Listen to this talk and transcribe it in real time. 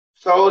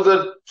So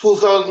the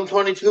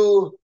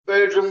 2022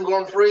 Belgian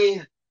Grand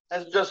Prix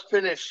has just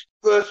finished.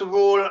 First of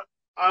all,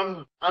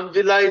 I'm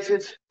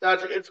delighted that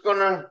it's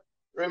gonna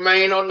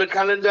remain on the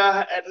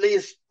calendar at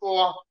least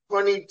for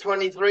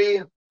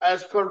 2023,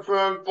 as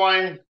confirmed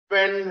by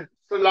Ben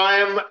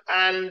Sulayem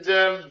and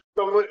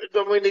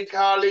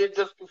Dominicali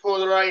just before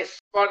the race.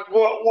 But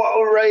what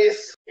a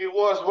race it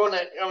was,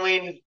 wasn't it? I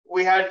mean,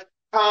 we had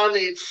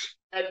carnage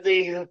at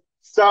the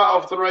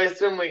start of the race,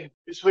 didn't we?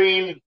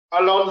 Between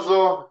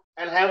Alonso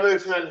and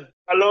Hamilton.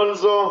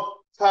 Alonso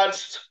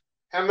touched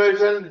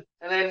Hamilton,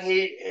 and then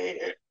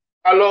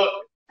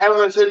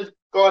Hamilton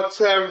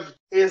got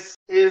his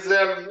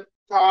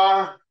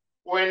car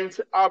went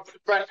up,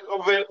 back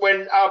of it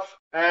went up,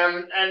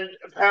 and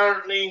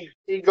apparently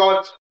he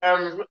got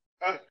a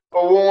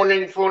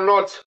warning for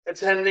not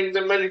attending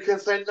the medical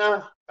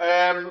center.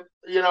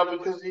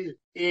 Because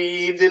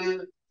he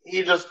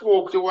just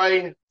walked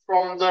away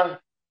from the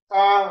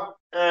car.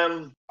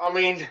 And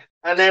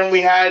then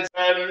we had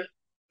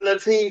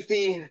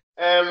Latifi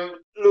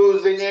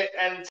losing it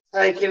and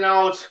taking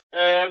out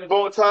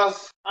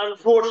Bottas.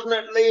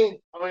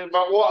 Unfortunately,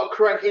 but what a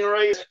cracking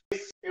race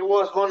it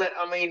was, wasn't it?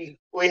 I mean,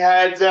 we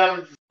had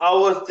I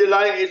was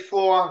delighted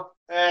for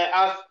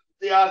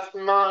the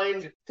Aston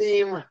Martin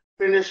team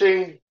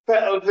finishing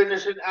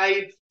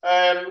 8th,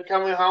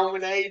 coming home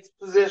in 8th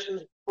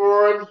position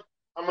for him.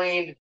 I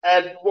mean,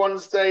 at one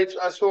stage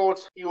I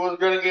thought he was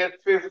going to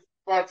get 5th,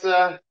 but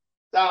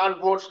that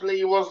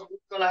unfortunately wasn't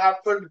going to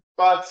happen.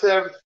 But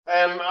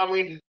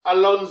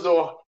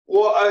Alonso,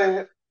 what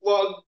a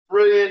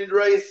brilliant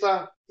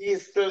racer he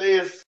still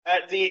is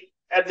at the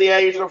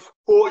age of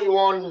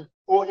 41.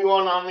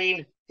 I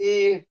mean,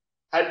 he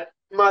had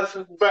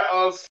massive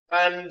battles,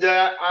 and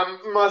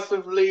I'm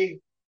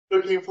massively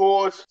looking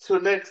forward to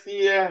next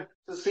year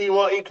to see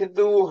what he can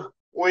do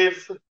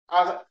with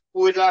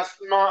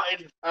Aston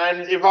Martin.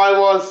 And if I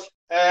was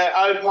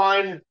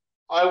Alpine,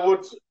 I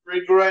would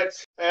regret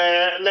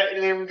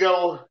letting him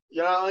go.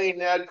 You know what I mean?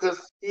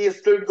 Because he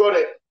still got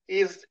it.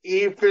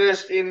 He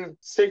finished in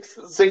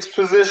sixth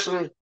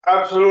position.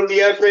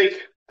 Absolutely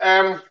epic.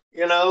 But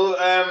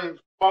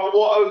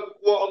what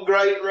a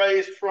great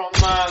race from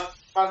Max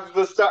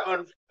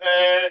Verstappen.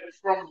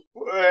 From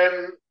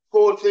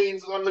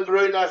 14th on the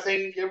grid, I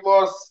think it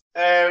was.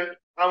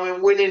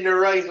 Winning the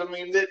race. I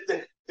mean,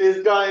 this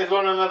guy is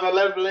on another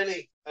level, isn't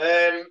he?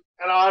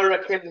 And I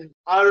reckon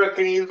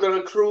he's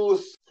going to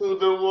cruise to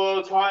the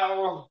world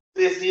title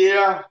this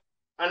year,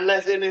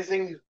 unless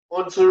anything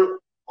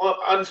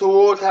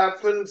untoward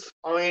happens.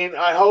 I mean,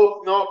 I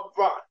hope not,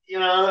 but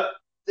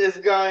this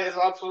guy is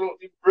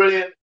absolutely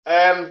brilliant.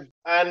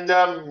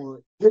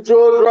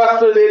 George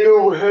Russell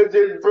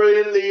did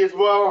brilliantly as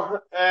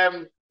well,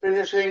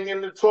 finishing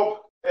in the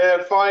top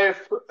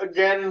 5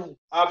 again.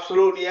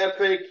 Absolutely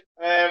epic.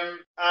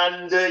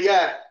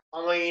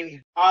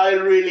 I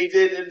really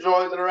did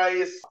enjoy the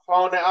race.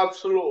 Found it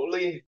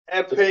absolutely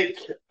epic.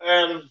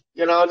 There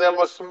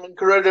was some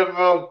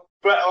incredible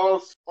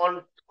battles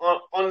on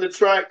the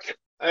track.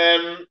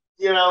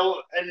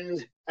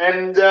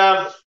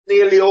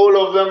 Nearly all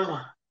of them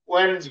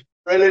went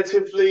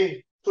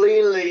relatively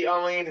cleanly.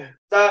 I mean,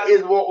 that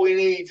is what we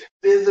need.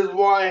 This is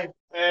why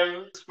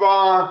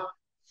Spa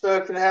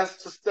circuit has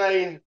to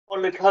stay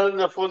on the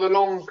calendar for the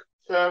long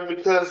term,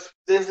 because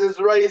this is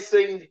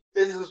racing.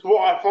 This is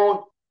what I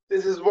found.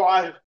 This is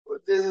why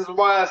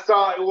I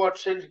started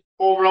watching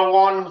Formula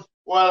One.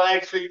 Well,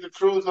 actually, the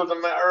truth of the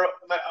matter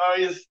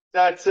is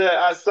that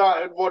I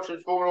started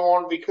watching Formula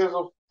One because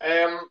of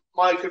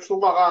Michael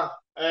Schumacher.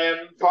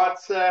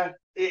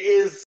 It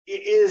is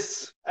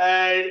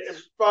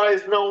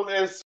known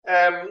as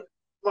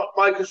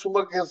Michael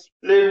Schumacher's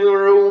living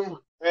room.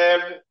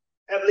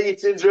 At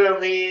least in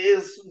Germany,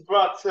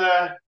 but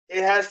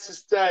it has to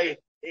stay.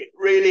 It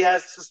really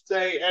has to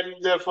stay,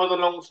 and for the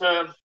long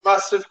term.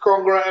 Massive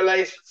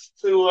congratulations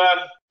to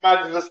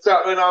Max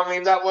Verstappen. I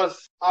mean, that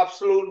was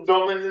absolute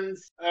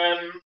dominance.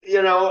 And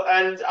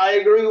I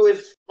agree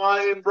with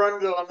Martin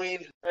Brundle. I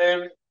mean,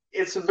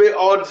 it's a bit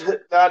odd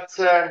that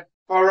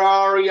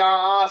Ferrari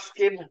are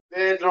asking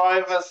their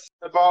drivers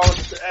about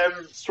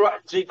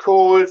strategy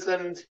calls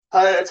and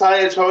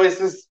tire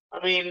choices. I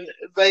mean,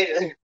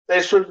 they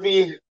should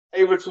be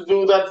able to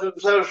do that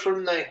themselves,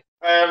 shouldn't they?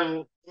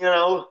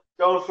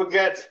 Don't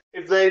forget,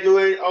 if they do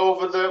it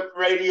over the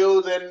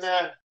radio, then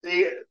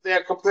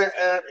their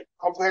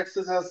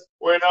competitors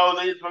will know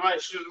the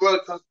information as well,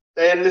 because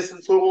they listen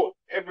to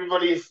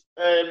everybody's,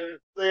 they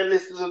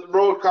listen to the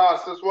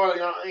broadcast as well,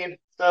 you know what I mean?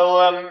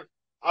 So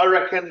I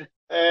reckon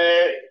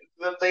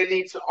that they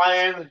need to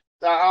iron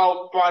that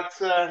out, but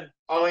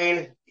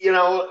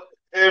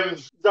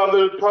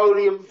double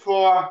podium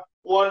for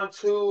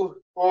 1-2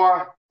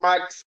 for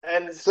Max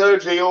and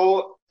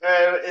Sergio.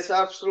 It's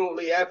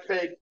absolutely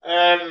epic.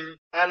 And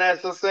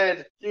as I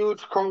said,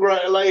 huge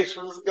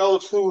congratulations go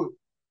to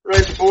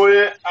Red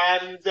Bull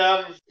and,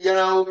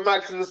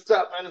 Max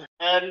Verstappen.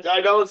 And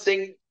I don't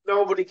think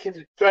nobody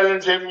can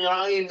challenge him.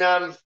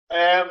 I'm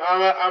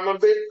a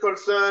bit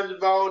concerned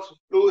about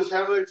Lewis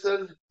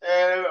Hamilton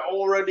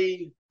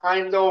already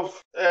kind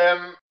of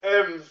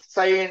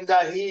saying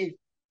that he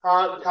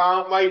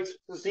can't wait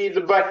to see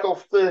the back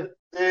of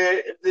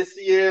this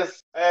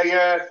year's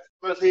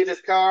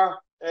Mercedes car,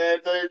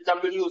 the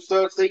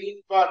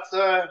W13. But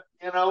I'm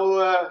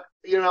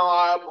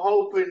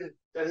hoping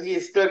that he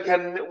still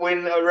can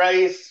win a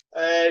race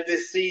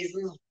this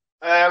season.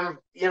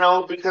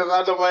 Because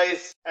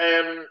otherwise,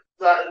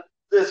 that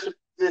this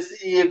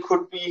year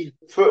would be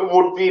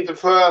the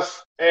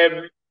first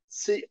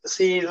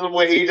season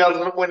where he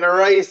doesn't win a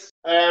race.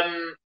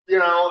 And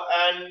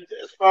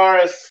as far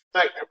as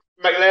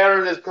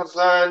McLaren is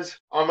concerned,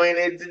 I mean,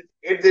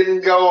 it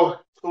didn't go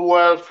too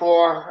well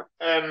for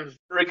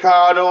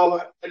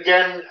Ricciardo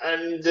again,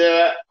 and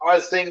I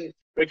think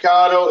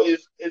Ricciardo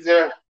is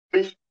a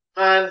big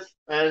man,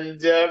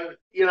 and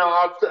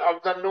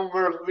I've done a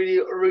number of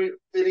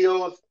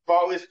videos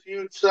about his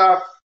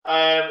future.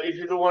 If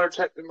you don't want to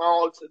check them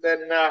out,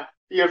 then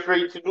feel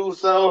free to do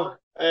so.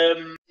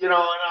 And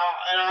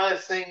I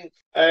think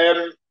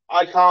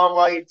I can't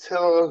wait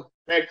till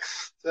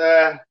next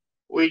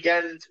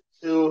weekend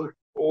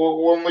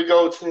when we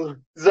go to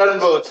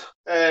Zandvoort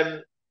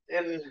in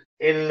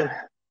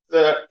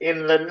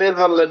the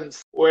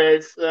Netherlands, where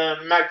it's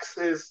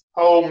Max's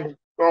home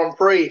Grand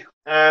Prix.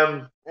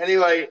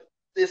 Anyway,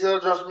 these are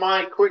just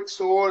my quick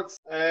thoughts.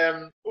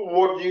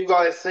 What do you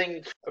guys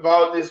think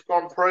about this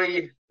Grand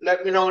Prix?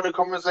 Let me know in the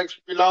comment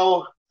section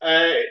below.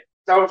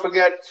 Don't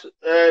forget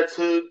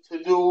to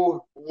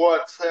do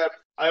what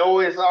I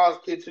always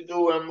ask you to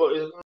do, and what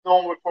is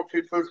normal for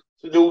people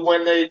to do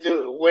when they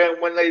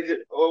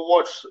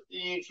watch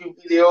YouTube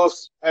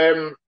videos,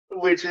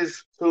 which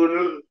is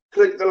to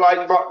click the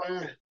like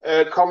button,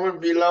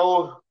 comment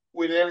below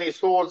with any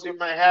thoughts you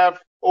may have.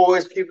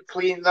 Always keep it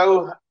clean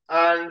though,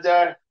 and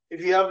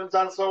if you haven't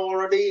done so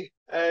already,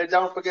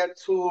 don't forget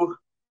to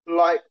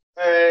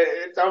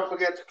don't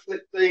forget to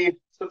click the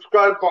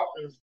subscribe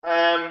button.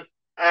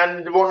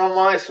 And one of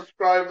my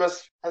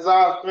subscribers has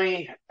asked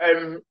me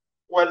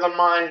whether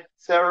my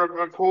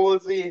cerebral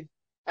palsy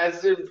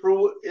is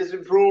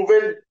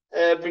improving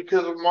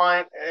because of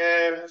my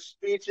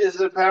speech is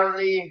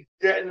apparently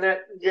getting a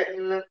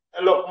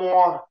lot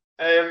more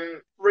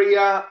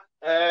freer.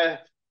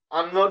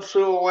 I'm not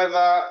sure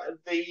whether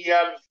the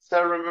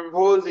cerebral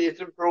palsy is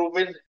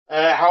improving.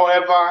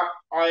 However,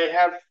 I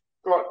have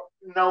got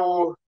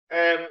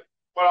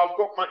I've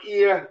got my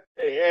ear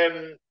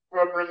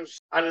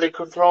problems under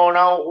control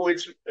now,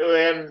 which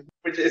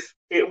is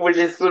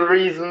the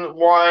reason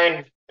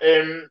why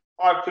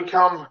I've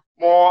become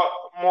more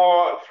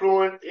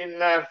fluent in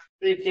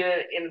speaking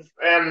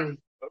in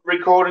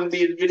recording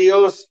these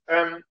videos.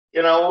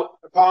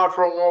 Apart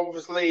from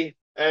obviously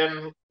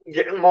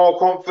getting more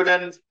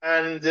confident,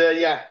 and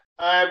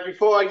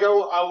before I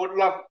go, I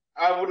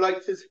would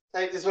like to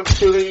take this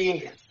opportunity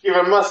to give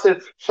a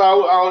massive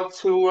shout out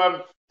to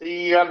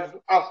the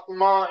Aston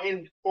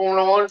Martin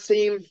Formula 1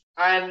 team,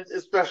 and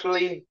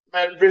especially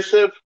Matt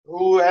Bishop,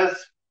 who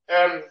has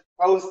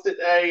posted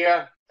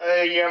a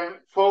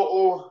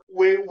photo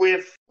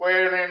with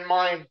wearing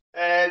my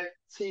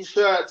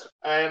t-shirt,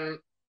 and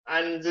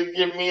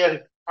give me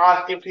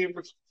asking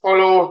people to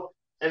follow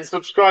and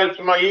subscribe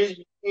to my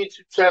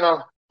YouTube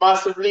channel.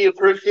 Massively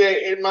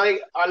appreciate it,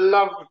 mate. I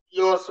love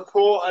your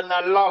support, and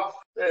I love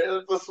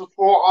the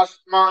support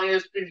Aston Martin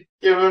has been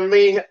giving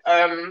me.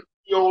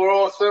 You're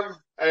awesome.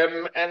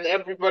 And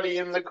everybody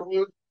in the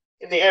community,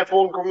 in the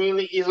F1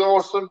 community, is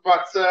awesome.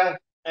 But the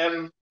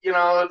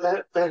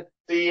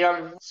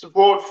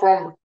support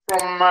from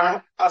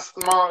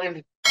Aston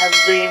Martin has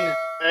been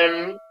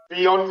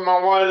beyond my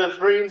wildest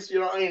dreams.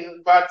 You know what I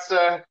mean? But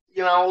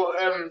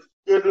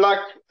good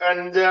luck,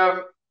 and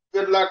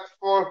good luck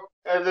for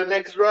the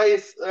next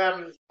race.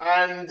 And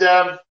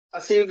I'll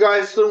see you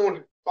guys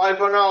soon. Bye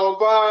for now.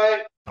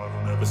 Bye. I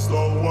don't ever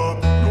slow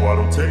up. No, I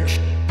don't take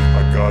shit.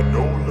 I got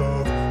no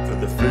love for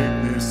the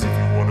fakeness. If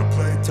you wanna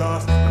play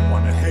tough and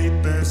wanna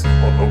hate this,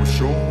 I'll always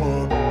show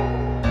up.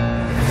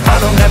 I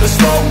don't ever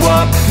slow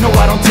up. No,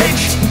 I don't take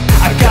shit.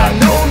 I got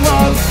no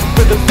love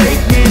for the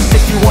fakeness.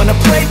 If you wanna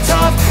play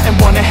tough and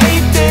wanna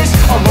hate this,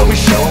 I'll always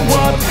show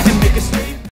up.